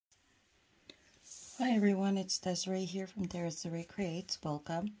Hi everyone, it's Desiree here from Desiree Creates.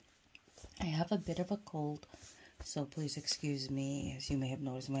 Welcome. I have a bit of a cold, so please excuse me. As you may have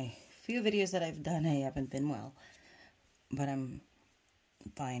noticed, my few videos that I've done, I haven't been well, but I'm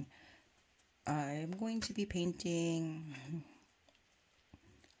fine. I'm going to be painting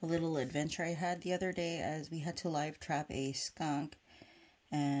a little adventure I had the other day, as we had to live trap a skunk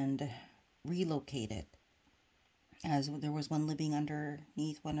and relocate it, as there was one living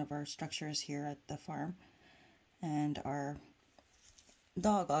underneath one of our structures here at the farm, and our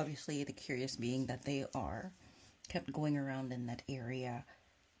dog, obviously the curious being that they are, kept going around in that area,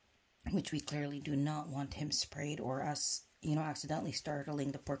 which we clearly do not want him sprayed or us, accidentally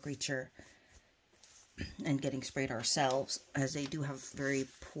startling the poor creature and getting sprayed ourselves, as they do have very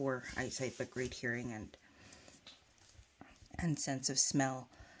poor eyesight but great hearing and sense of smell.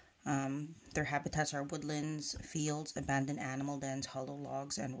 Their habitats are woodlands, fields, abandoned animal dens, hollow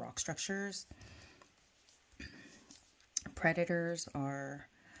logs, and rock structures. Predators are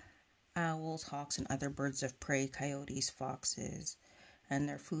owls, hawks, and other birds of prey, coyotes, foxes, and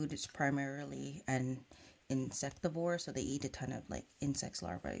their food is primarily an insectivore, so they eat a ton of like insects,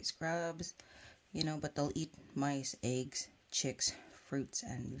 larvae, grubs, but they'll eat mice, eggs, chicks, fruits,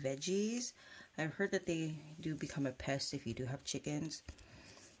 and veggies. I've heard that they do become a pest if you do have chickens.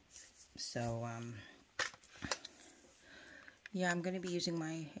 So, yeah, I'm going to be using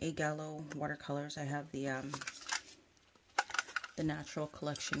my A.gallo watercolors. I have the natural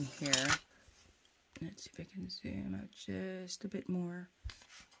collection here. Let's see if I can zoom out just a bit more.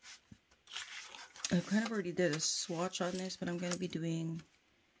 I've kind of already did a swatch on this, but I'm going to be doing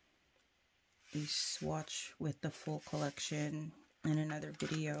a swatch with the full collection in another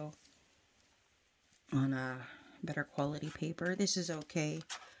video on a better quality paper. This is okay.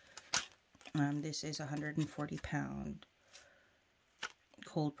 This is 140-pound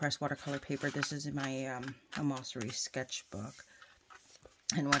cold press watercolor paper. This is in my Amossery sketchbook.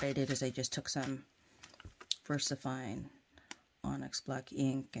 And what I did is I just took some VersaFine Onyx black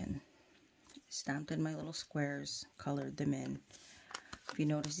ink and stamped in my little squares, colored them in. If you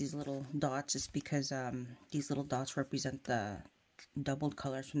notice these little dots, it's because these little dots represent the doubled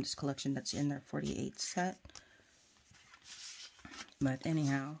colors from this collection that's in their 48 set. But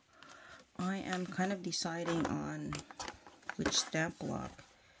anyhow, I am kind of deciding on which stamp block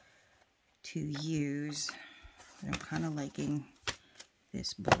to use. I'm kind of liking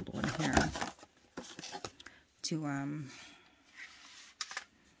this bold one here to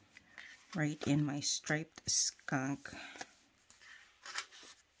write in my striped skunk.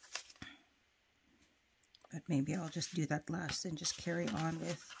 But maybe I'll just do that last and just carry on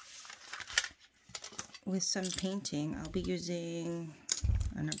with some painting. I'll be using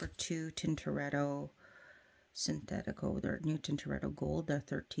a number 2 Tintoretto Synthetico, their new Tintoretto Gold, the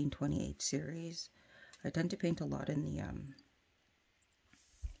 1328 series. I tend to paint a lot in the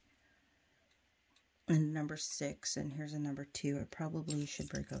number 6, and here's a number 2. I probably should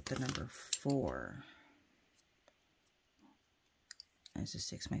break out the number 4, as the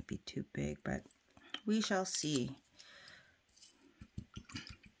 6 might be too big, but we shall see.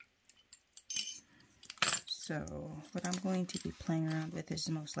 So what I'm going to be playing around with is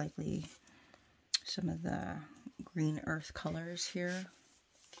most likely some of the green earth colors here.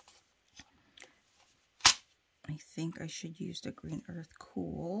 I think I should use the green earth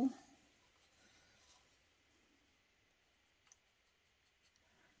cool.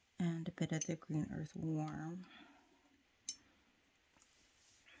 And a bit of the green earth warm.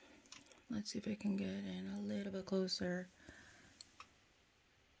 Let's see if I can get in a little bit closer.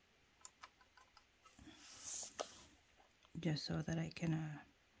 Just so that I can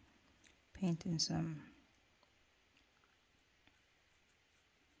paint in some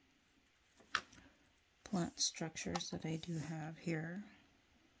plant structures that I do have here.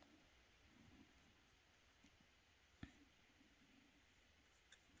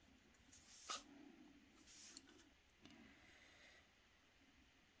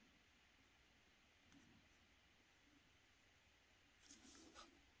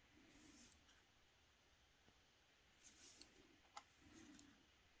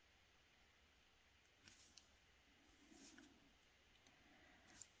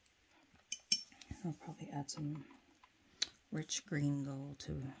 I'll probably add some rich green gold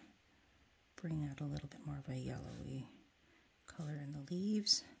to bring out a little bit more of a yellowy color in the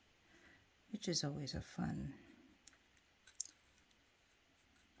leaves, which is always a fun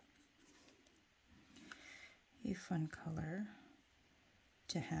color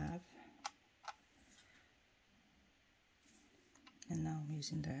to have. And now I'm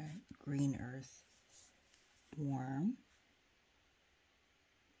using the green earth warm.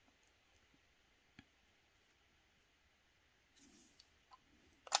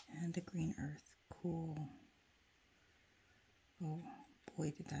 And the green earth, cool. Oh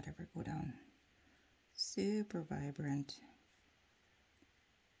boy, did that ever go down. Super vibrant.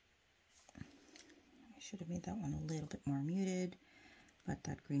 I should have made that one a little bit more muted, but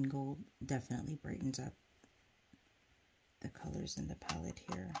that green gold definitely brightens up the colors in the palette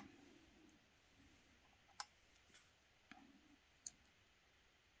here.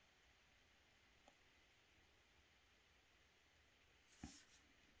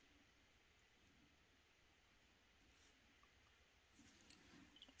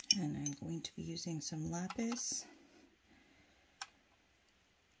 And I'm going to be using some lapis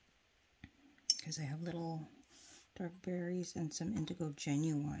because I have little dark berries and some indigo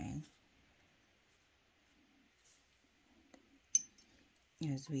genuine.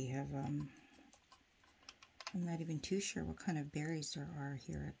 As we have, I'm not even too sure what kind of berries there are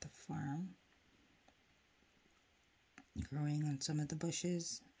here at the farm, growing on some of the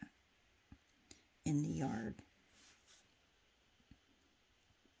bushes in the yard.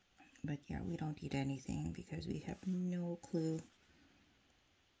 But yeah, we don't eat anything because we have no clue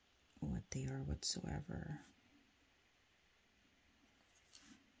what they are whatsoever.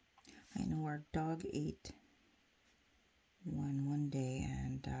 I know our dog ate one day,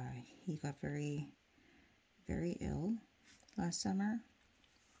 and he got very, very ill last summer.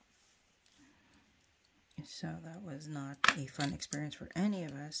 So that was not a fun experience for any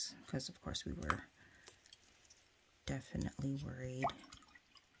of us, because of course we were definitely worried.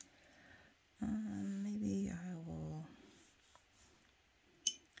 Maybe I will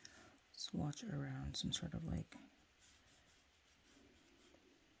swatch around some sort of like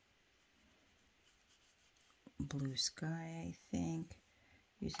blue sky, I think,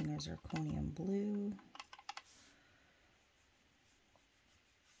 using a zirconium blue.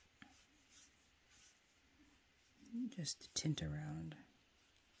 Just to tint around.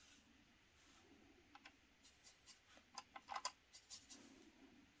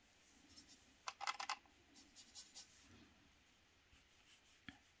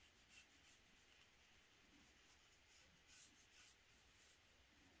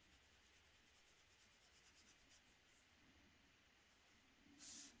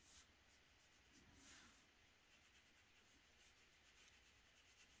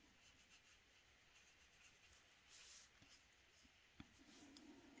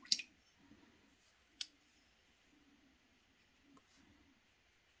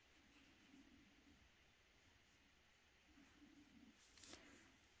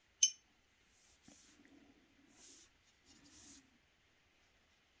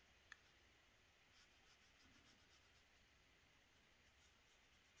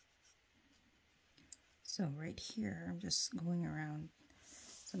 So right here, I'm just going around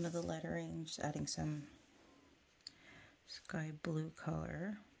some of the lettering, just adding some sky blue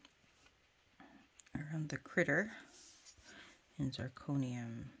color around the critter in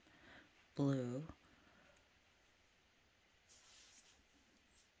zirconium blue.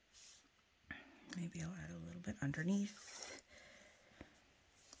 Maybe I'll add a little bit underneath.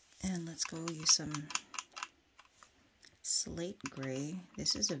 And let's go use some slate gray.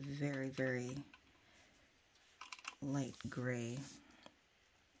 This is a very, very light gray.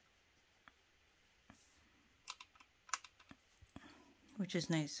 Which is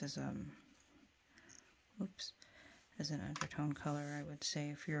nice as as an undertone color, I would say,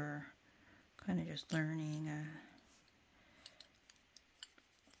 if you're kind of just learning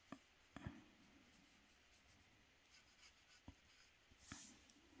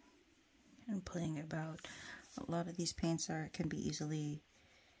and playing about. A lot of these paints can be easily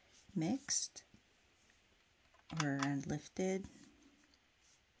mixed and lifted.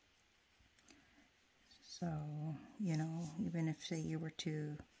 So, you know, even if, say, you were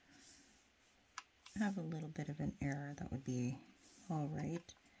to have a little bit of an error, that would be all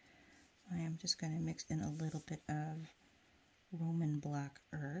right. I am just going to mix in a little bit of Roman black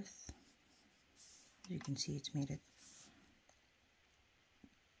earth. As you can see, it's made it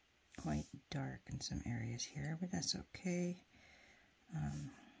quite dark in some areas here, but that's okay.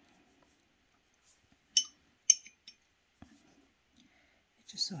 It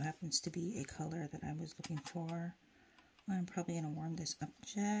just so happens to be a color that I was looking for. I'm probably going to warm this up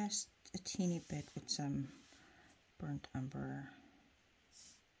just a teeny bit with some burnt umber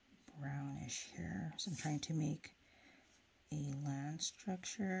brownish here. So I'm trying to make a land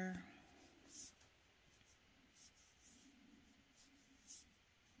structure.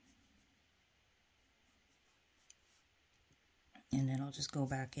 And then I'll just go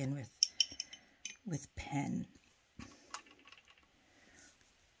back in with pen.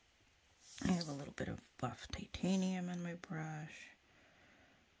 I have a little bit of buff titanium on my brush.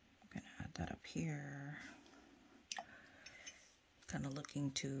 add that up here. Kind of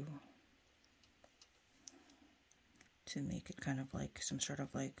looking to make it kind of like some sort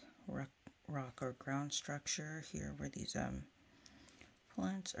of like rock or ground structure here where these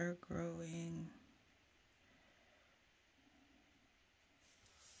plants are growing.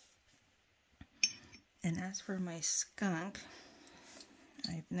 And as for my skunk,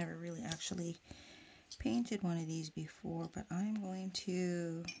 I've never really actually painted one of these before, but I'm going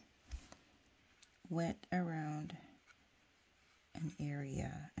to wet around an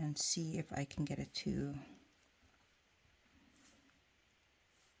area and see if I can get it to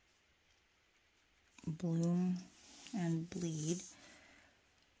bloom and bleed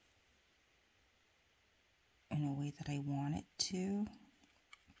in a way that I want it to.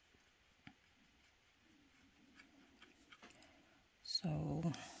 So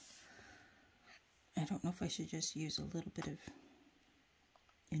I don't know if I should just use a little bit of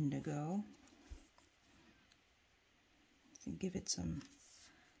indigo to give it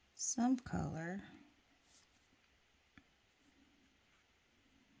some color.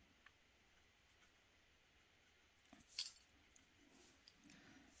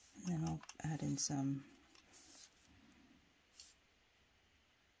 And then I'll add in some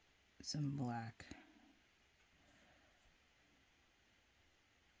black.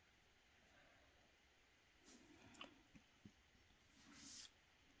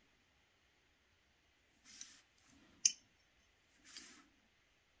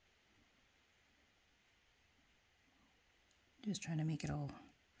 Just trying to make it all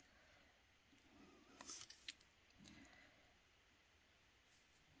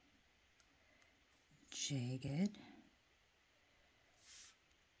jagged.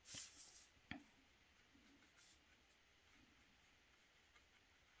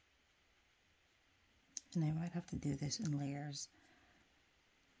 And I might have to do this in layers.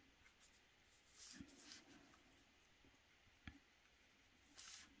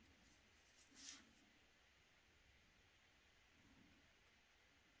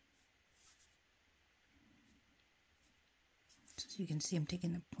 So you can see I'm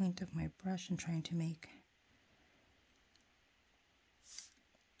taking the point of my brush and trying to make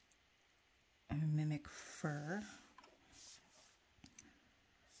a mimic fur.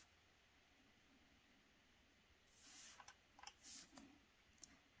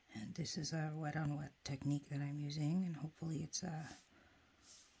 And this is a wet on wet technique that I'm using, and hopefully it's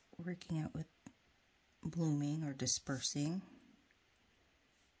working out with blooming or dispersing.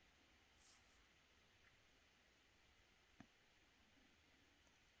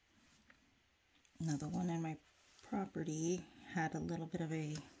 Now the one in my property had a little bit of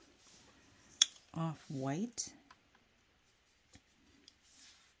a off-white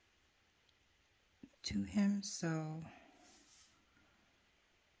to him, so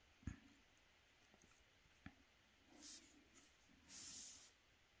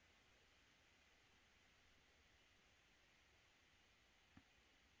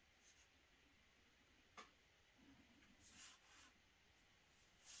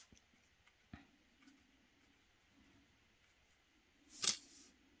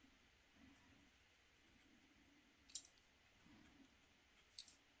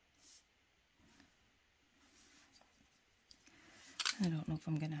I don't know if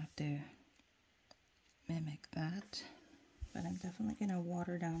I'm going to have to mimic that, but I'm definitely going to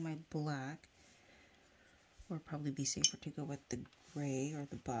water down my black, or probably be safer to go with the gray or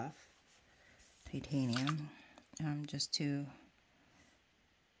the buff titanium, just to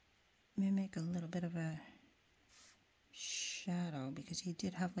mimic a little bit of a shadow, because he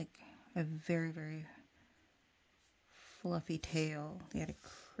did have like a very, very fluffy tail. He had a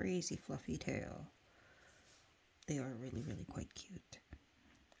crazy fluffy tail. They are really, really quite cute.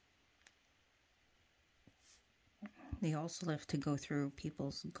 They also love to go through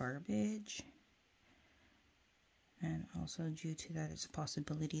people's garbage. And also due to that, it's a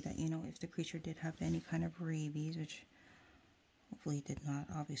possibility that, you know, if the creature did have any kind of rabies, which hopefully it did not.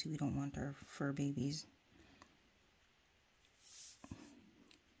 Obviously, we don't want our fur babies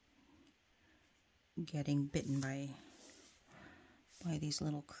getting bitten by these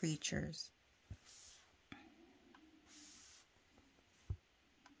little creatures.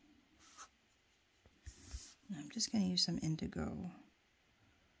 I'm just going to use some indigo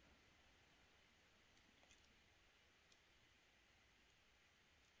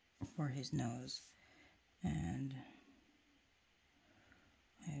for his nose, and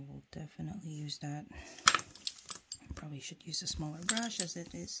I will definitely use that. I probably should use a smaller brush, as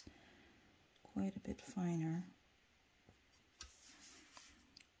it is quite a bit finer.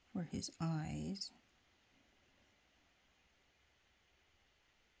 For his eyes,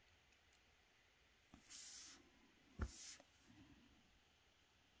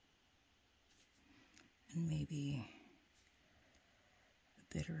 maybe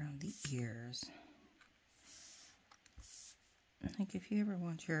a bit around the ears. Like if you ever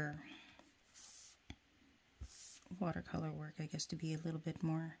want your watercolor work, I guess, to be a little bit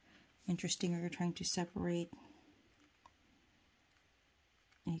more interesting, or you're trying to separate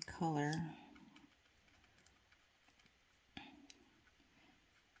a color,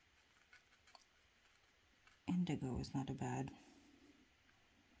 indigo is not a bad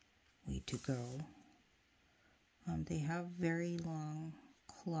way to go. They have very long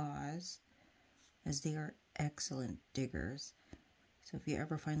claws, as they are excellent diggers. So if you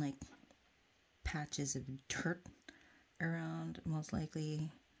ever find like patches of dirt around, most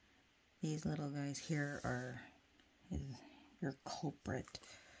likely these little guys here are your culprit.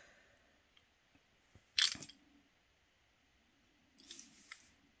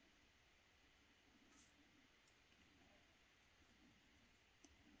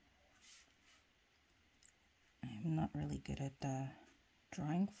 I'm not really good at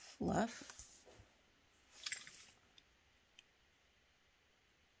drawing fluff.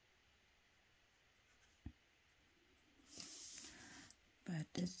 But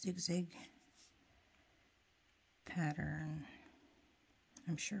this zigzag pattern,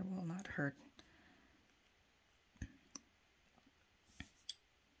 I'm sure, will not hurt.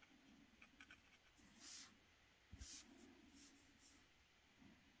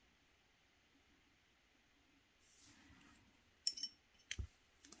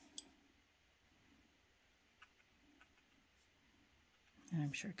 And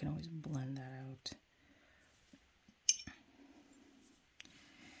I'm sure I can always blend that out.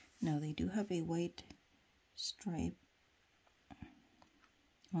 Now they do have a white stripe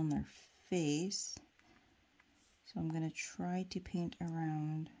on their face, so I'm going to try to paint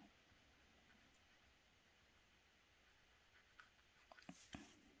around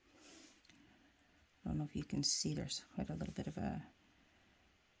I don't know if you can see, there's quite a little bit of a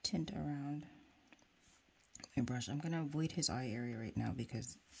tint around my brush. I'm going to avoid his eye area right now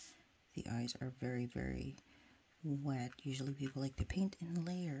because the eyes are very, very wet. Usually people like to paint in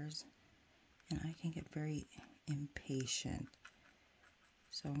layers, and I can get very impatient.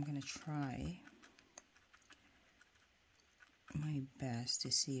 So I'm going to try my best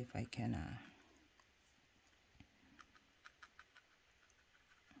to see if I can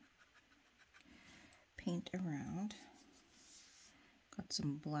paint around. Got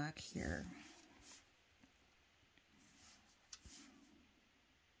some black here.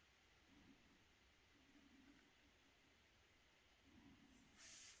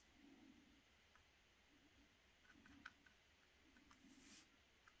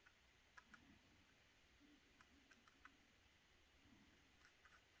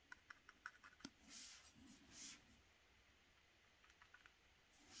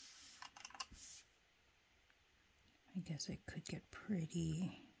 I guess it could get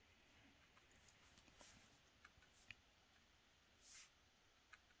pretty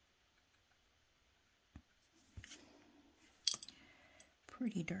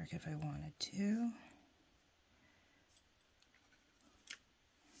dark if I wanted to.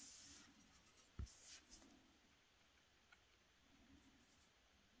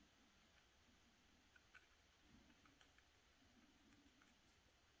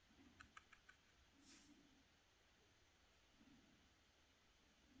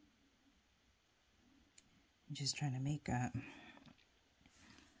 I'm just trying to make a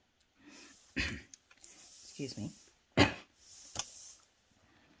excuse me.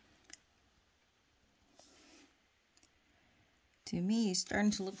 To me, he's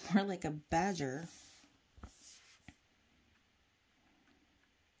starting to look more like a badger.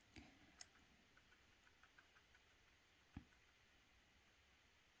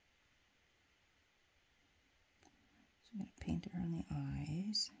 So I'm going to paint around the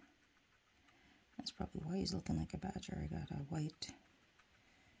eyes. That's probably why he's looking like a badger. I got a white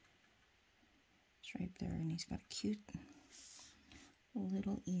stripe there, and he's got cute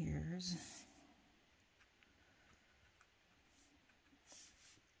little ears.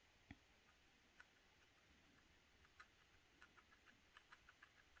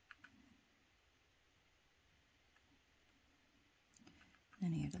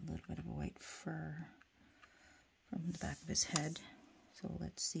 Then he had a little bit of a white fur from the back of his head. So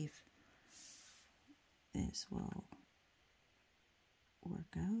let's see if this will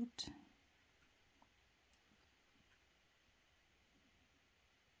work out.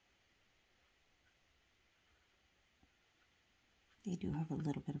 They do have a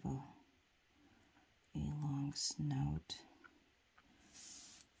little bit of a long snout.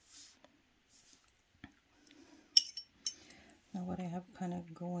 Now what I have kind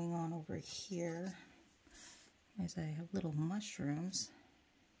of going on over here As I have little mushrooms,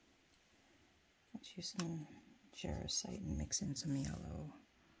 let's use some jarosite and mix in some yellow.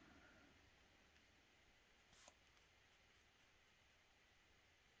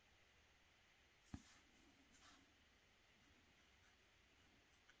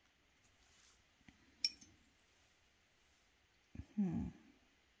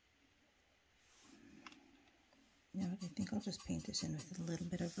 Now I think I'll just paint this in with a little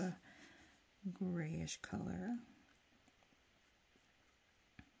bit of a grayish color.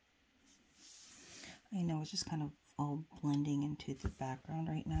 I know it's just kind of all blending into the background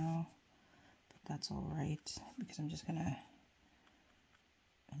right now, but that's all right because I'm just gonna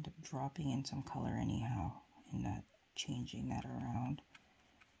end up dropping in some color anyhow and not changing that around.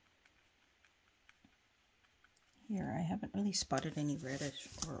 Here I haven't really spotted any reddish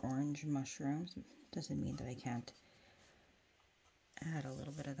or orange mushrooms. Doesn't mean that I can't add a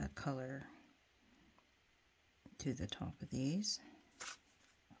little bit of that color to the top of these.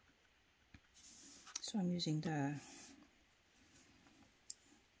 So I'm using the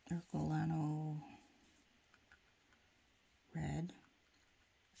A.gallo red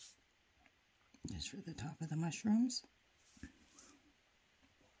just for the top of the mushrooms.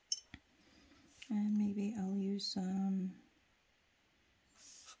 And maybe I'll use some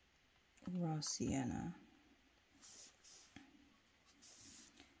raw sienna.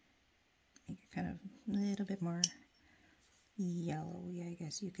 Make it kind of a little bit more yellowy, I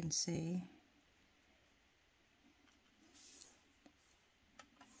guess you can say.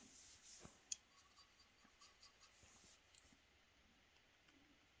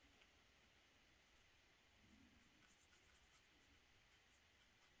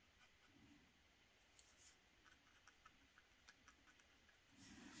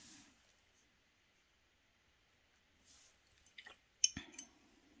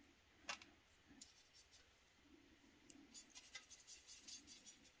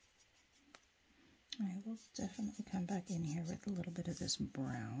 I will definitely come back in here with a little bit of this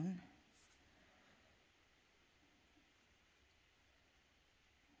brown.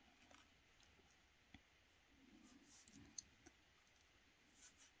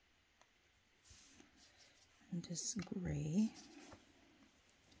 And this gray.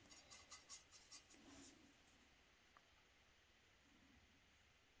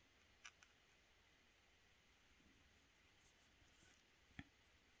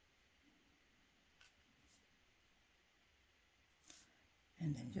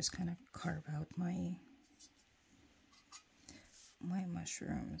 And then just kind of carve out my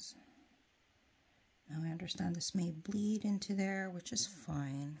mushrooms. Now I understand this may bleed into there, which is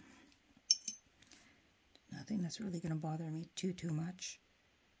fine. Nothing that's really going to bother me too much.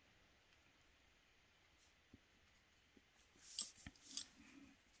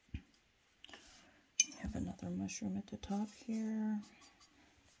 I have another mushroom at the top here.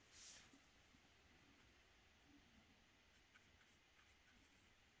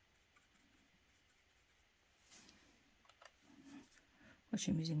 Which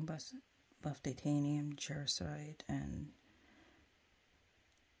I'm using buff titanium, jarosite, and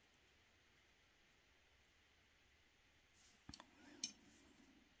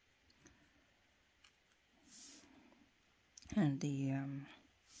the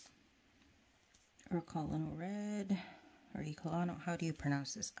A.gallo red, or A.gallo, how do you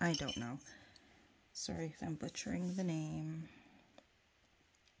pronounce this? I don't know. Sorry if I'm butchering the name.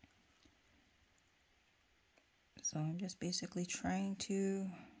 So I'm just basically trying to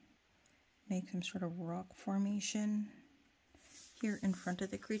make some sort of rock formation here in front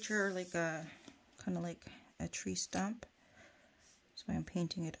of the creature, like a kind of like a tree stump. So I'm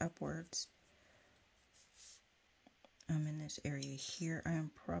painting it upwards. In this area here, I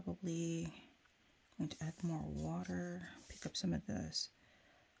am probably going to add more water, pick up some of this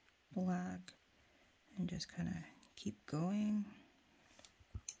black, and just kind of keep going.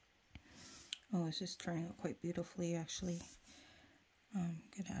 Oh, this is turning out quite beautifully, actually. I'm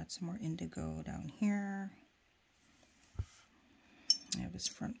going to add some more indigo down here. I have this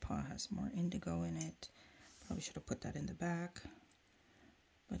front paw has more indigo in it. Probably should have put that in the back,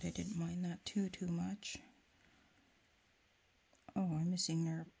 but I didn't mind that too much. Oh, I'm missing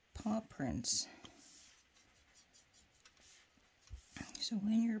their paw prints. So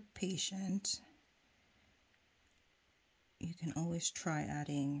when you're patient, you can always try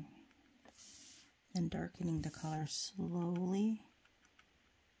adding and darkening the color slowly.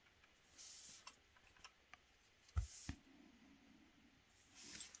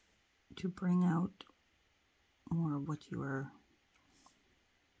 To bring out more of what you are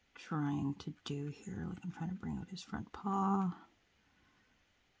trying to do here. Like I'm trying to bring out his front paw.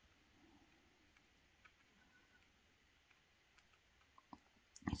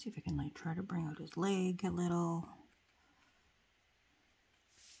 see if I can like try to bring out his leg a little.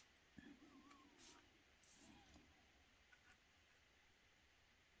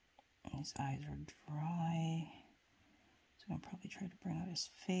 His eyes are dry, so I'll probably try to bring out his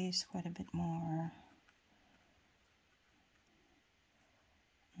face quite a bit more.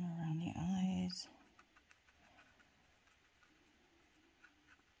 And around the eyes.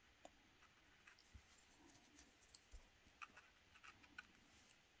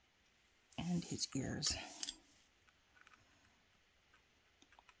 And his ears.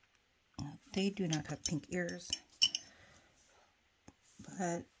 They do not have pink ears,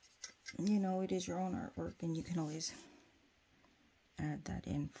 but you know, it is your own artwork and you can always add that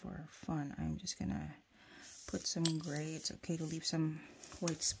in for fun. I'm just gonna put some gray. It's okay to leave some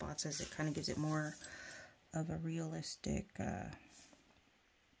white spots as it kind of gives it more of a realistic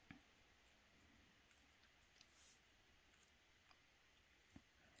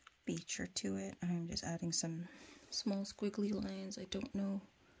feature to it. I'm just adding some small squiggly lines. I don't know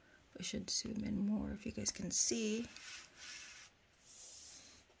if I should zoom in more if you guys can see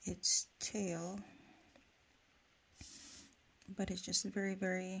its tail, but it's just very,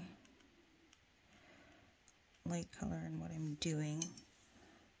 very light color in what I'm doing.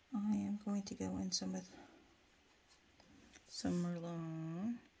 I am going to go in some with some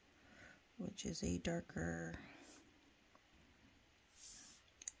Merlot, which is a darker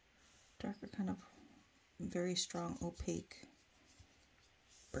kind of very strong opaque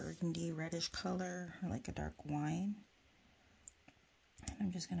burgundy reddish color, or like a dark wine. And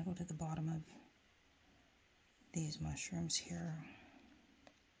I'm just going to go to the bottom of these mushrooms here.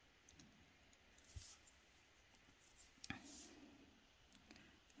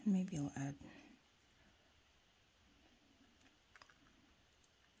 And maybe I'll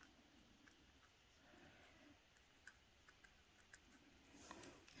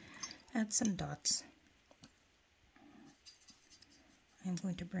add some dots. I'm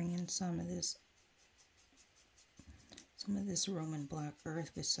going to bring in some of this Roman black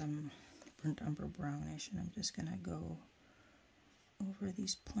earth with some burnt umber brownish, and I'm just gonna go over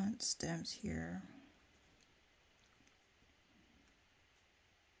these plant stems here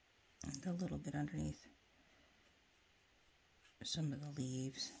and a little bit underneath some of the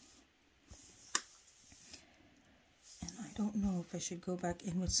leaves. And I don't know if I should go back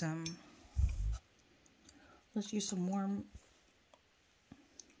in with some, let's use some warm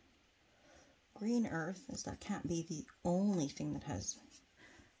green earth, as that can't be the only thing that has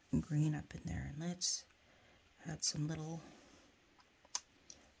green up in there. And let's add some little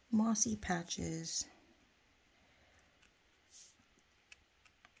mossy patches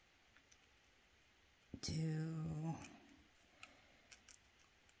to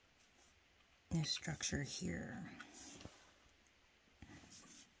this structure here.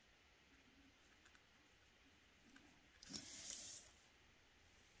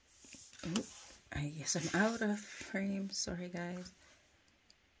 Oh, I guess I'm out of frame. Sorry, guys.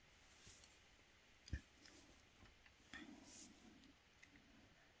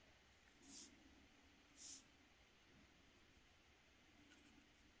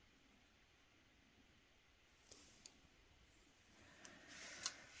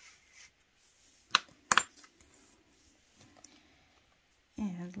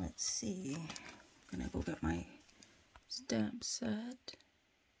 And let's see. I'm gonna go get my stamp set.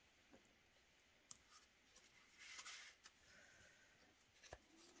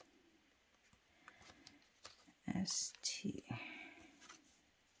 ST.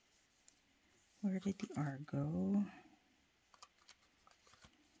 Where did the R go?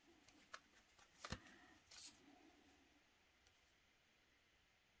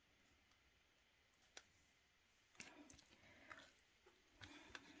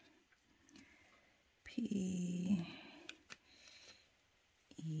 PED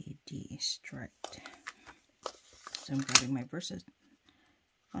striped. So I'm grabbing my Versus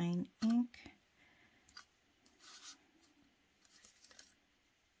fine ink.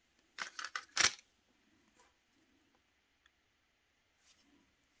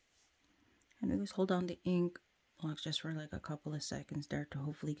 And I just hold down the ink block just for like a couple of seconds there to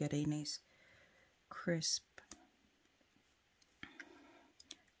hopefully get a nice crisp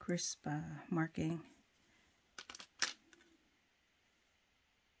marking.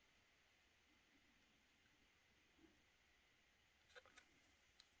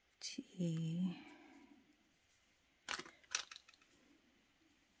 T.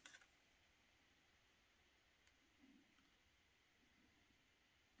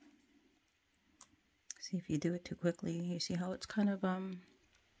 See, if you do it too quickly, you see how it's kind of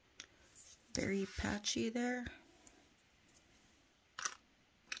very patchy there.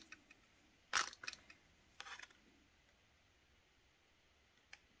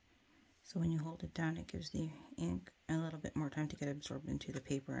 So when you hold it down, it gives the ink a little bit more time to get absorbed into the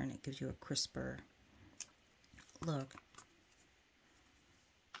paper, and it gives you a crisper look.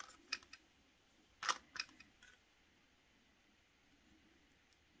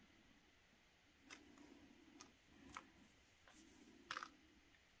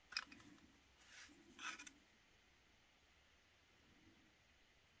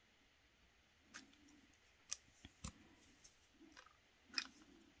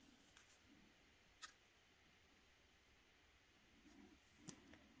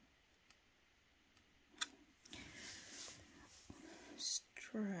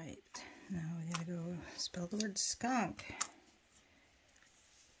 Striped. Now we gotta go spell the word skunk.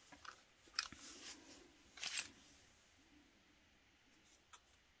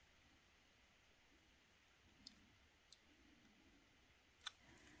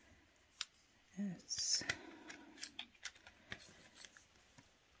 Yes.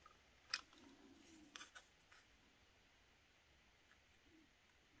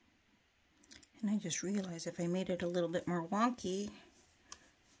 And I just realized if I made it a little bit more wonky,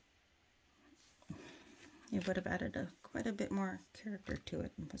 it would have added quite a bit more character to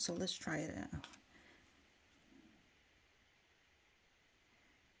it. So let's try it out.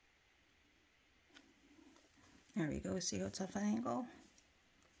 There we go. See how it's off an angle?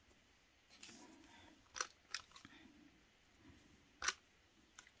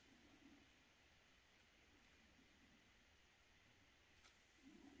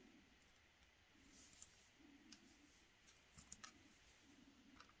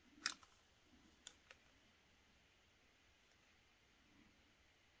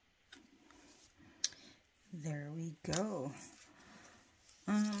 There we go.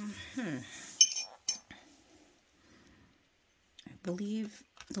 I believe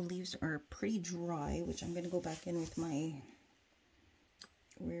the leaves are pretty dry, which I'm going to go back in with my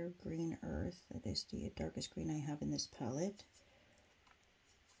Rare Green Earth. That is the darkest green I have in this palette.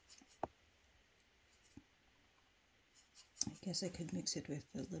 I guess I could mix it with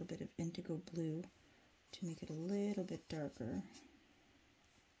a little bit of indigo blue to make it a little bit darker.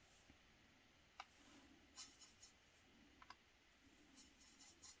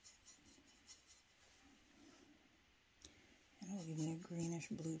 And it'll give me a greenish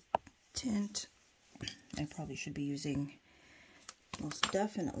blue tint. I probably should be using, most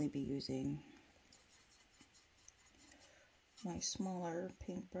definitely be using my smaller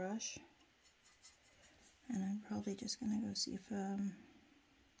paintbrush. And I'm probably just going to go see if,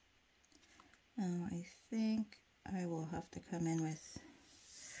 I think I will have to come in with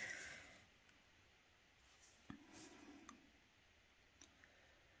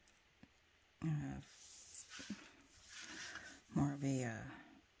more of a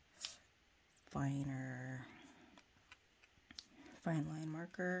fine line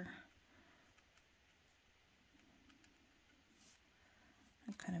marker.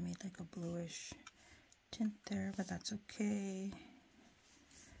 I kind of made like a bluish tint there, but that's okay.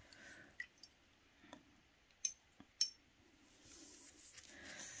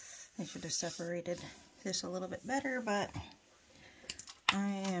 I should have separated this a little bit better, but I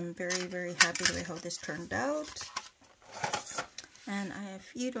am very, very happy with how this turned out. And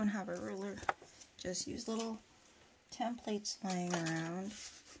if you don't have a ruler, just use little templates lying around.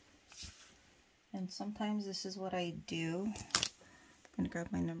 And sometimes this is what I do. I'm going to grab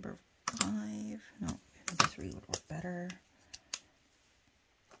my number 5. No, number 3 would work better.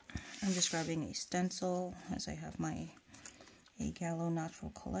 I'm just grabbing a stencil as I have my A.gallo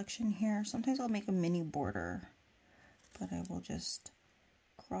natural collection here. Sometimes I'll make a mini border, but I will just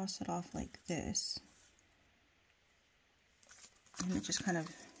cross it off like this. And it just kind of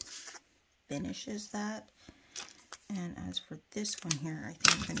finishes that. And as for this one here, I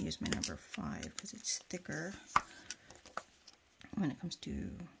think I'm going to use my number 5 because it's thicker when it comes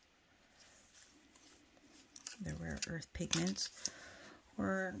to the rare earth pigments,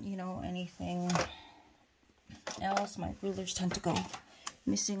 or, you know, anything else. My rulers tend to go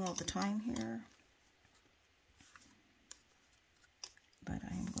missing all the time here. But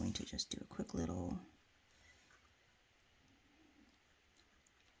I'm going to just do a quick little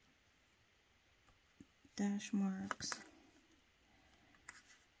dash marks,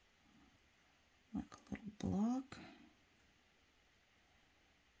 like a little block,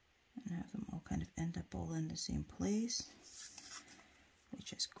 and have them all kind of end up all in the same place,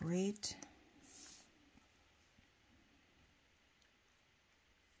 which is great.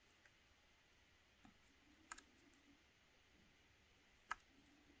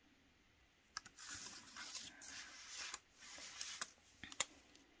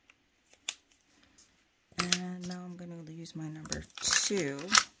 And now I'm going to use my number 2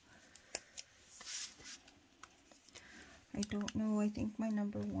 I don't know. I think my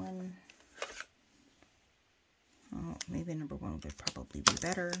number one, oh, maybe number one would probably be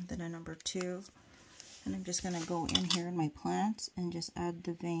better than a number two. And I'm just going to go in here in my plants and just add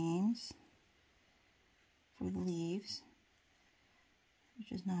the veins for the leaves,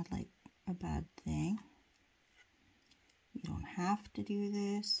 which is not like a bad thing. You don't have to do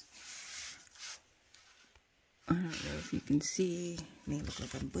this. I don't know if you can see, it may look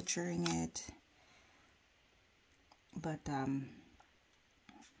like I'm butchering it, but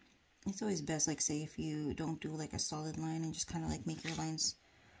it's always best, like say if you don't do like a solid line and just kind of like make your lines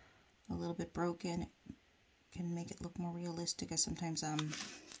a little bit broken, it can make it look more realistic, as sometimes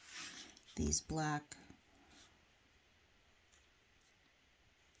these black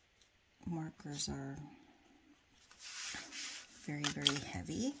markers are very, very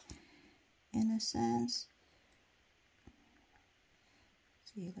heavy in a sense.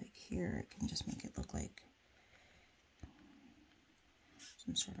 See, like here, it can just make it look like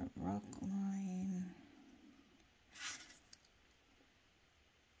some sort of rock line.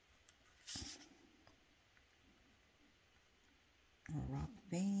 Or rock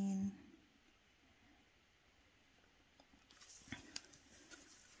vein.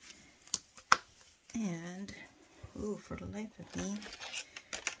 And, ooh, for the life of me,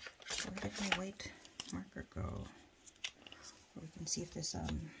 where did my white marker go? We can see if this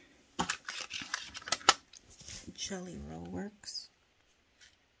jelly roll works.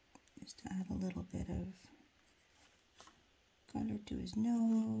 Just to add a little bit of color to his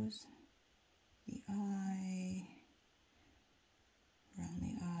nose, the eye, around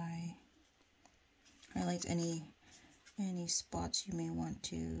the eye. Highlights any spots you may want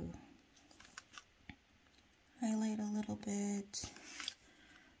to highlight a little bit.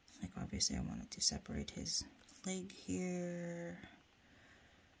 Like obviously I wanted to separate his leg here.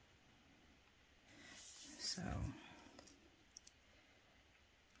 So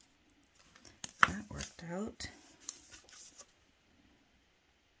that worked out.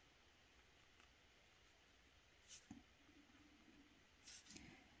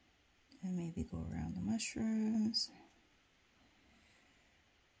 And maybe go around the mushrooms.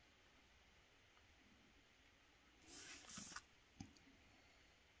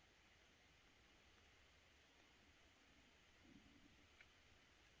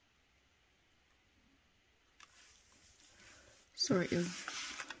 Sorry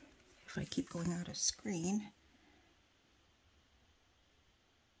if I keep going out of screen.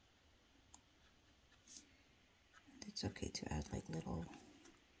 It's okay to add like little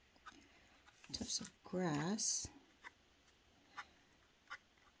tufts of grass.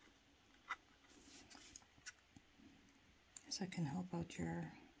 So it can help out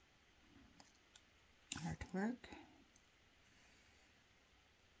your artwork.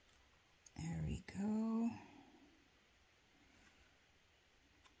 There we go.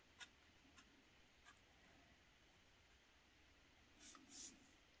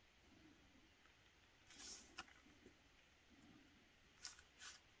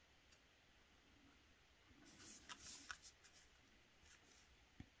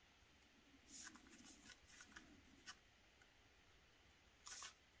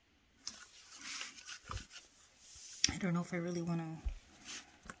 I don't know if I really want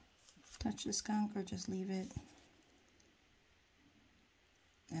to touch the skunk or just leave it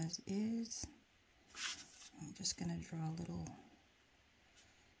as is. I'm just going to draw a little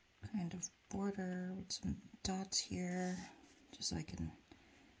kind of border with some dots here, just so I can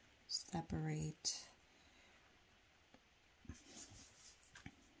separate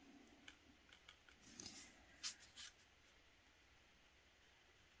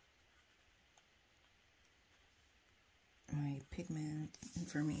my pigment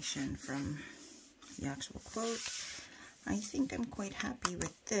information from the actual quote. I think I'm quite happy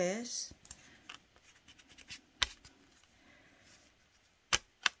with this.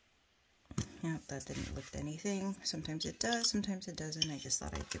 Yeah, that didn't lift anything. Sometimes it does, sometimes it doesn't. I just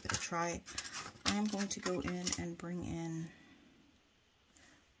thought I'd give it a try. I'm going to go in and bring in,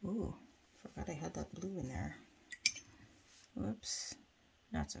 ooh, forgot I had that blue in there. Whoops,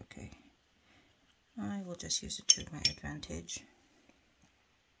 that's okay. I will just use it to my advantage.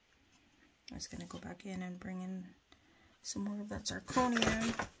 I was going to go back in and bring in some more of that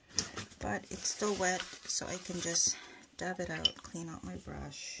zirconium, but it's still wet, so I can just dab it out, clean out my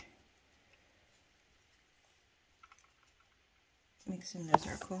brush. Mix in the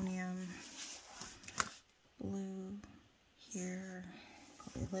zirconium, blue here,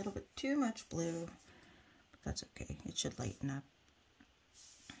 probably a little bit too much blue, but that's okay, it should lighten up.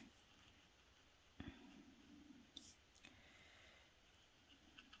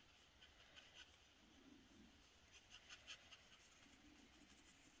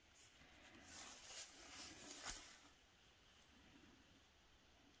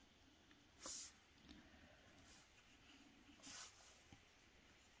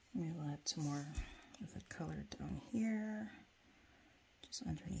 some more of the color down here, just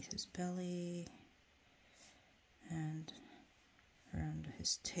underneath his belly and around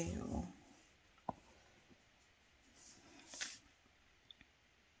his tail.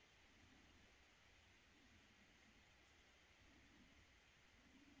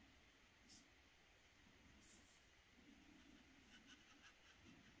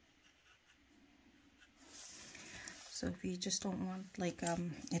 So if you just don't want like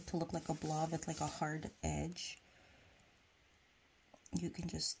it to look like a blob with like a hard edge, you can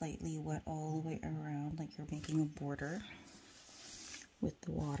just slightly wet all the way around like you're making a border with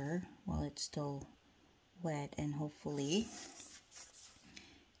the water while it's still wet, and hopefully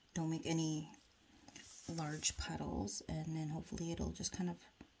don't make any large puddles, and then hopefully it'll just kind of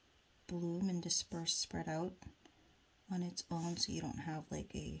bloom and disperse, spread out on its own, so you don't have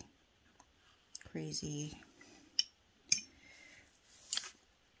like a crazy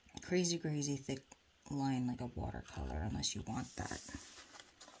thick line like a watercolor, unless you want that.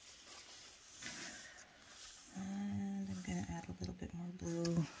 And I'm gonna add a little bit more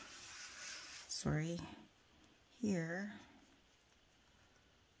blue, here.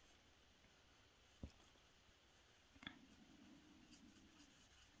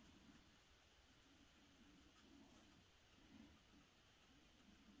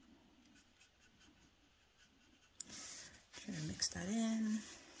 Try to mix that in.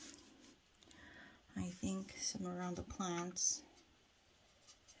 I think some around the plants.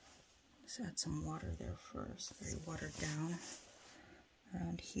 Let's add some water there first, very watered down.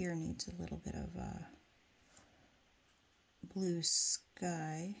 Around here needs a little bit of blue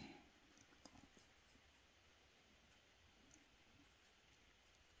sky.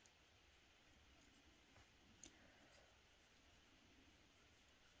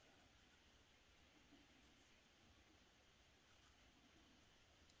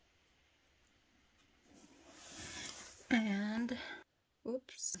 And,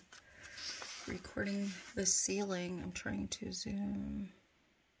 oops, recording the ceiling. I'm trying to zoom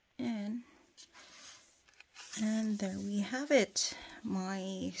in. And there we have it.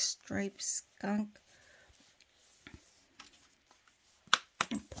 My striped skunk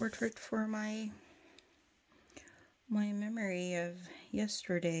portrait for my memory of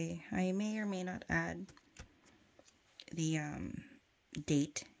yesterday. I may or may not add the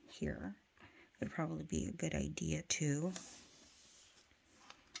date here. Would probably be a good idea too.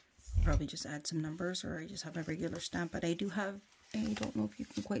 Probably just add some numbers, or I just have a regular stamp. But I do have, I don't know if you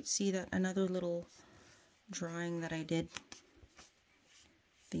can quite see that, another little drawing that I did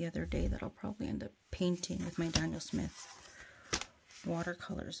the other day that I'll probably end up painting with my Daniel Smith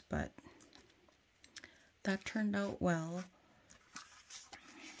watercolors. But that turned out well.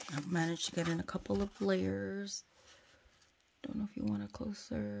 I've managed to get in a couple of layers. Don't know if you want a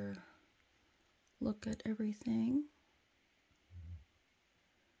closer look at everything.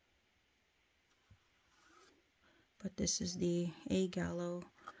 But this is the A.gallo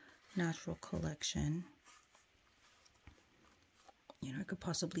Natural Collection. You know, I could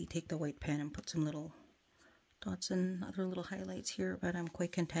possibly take the white pen and put some little dots and other little highlights here, but I'm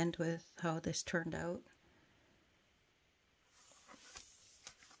quite content with how this turned out.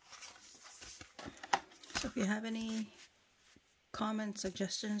 So if you have any comments,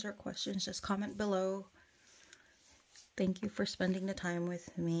 suggestions, or questions, just comment below. Thank you for spending the time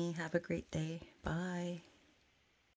with me. Have a great day. Bye.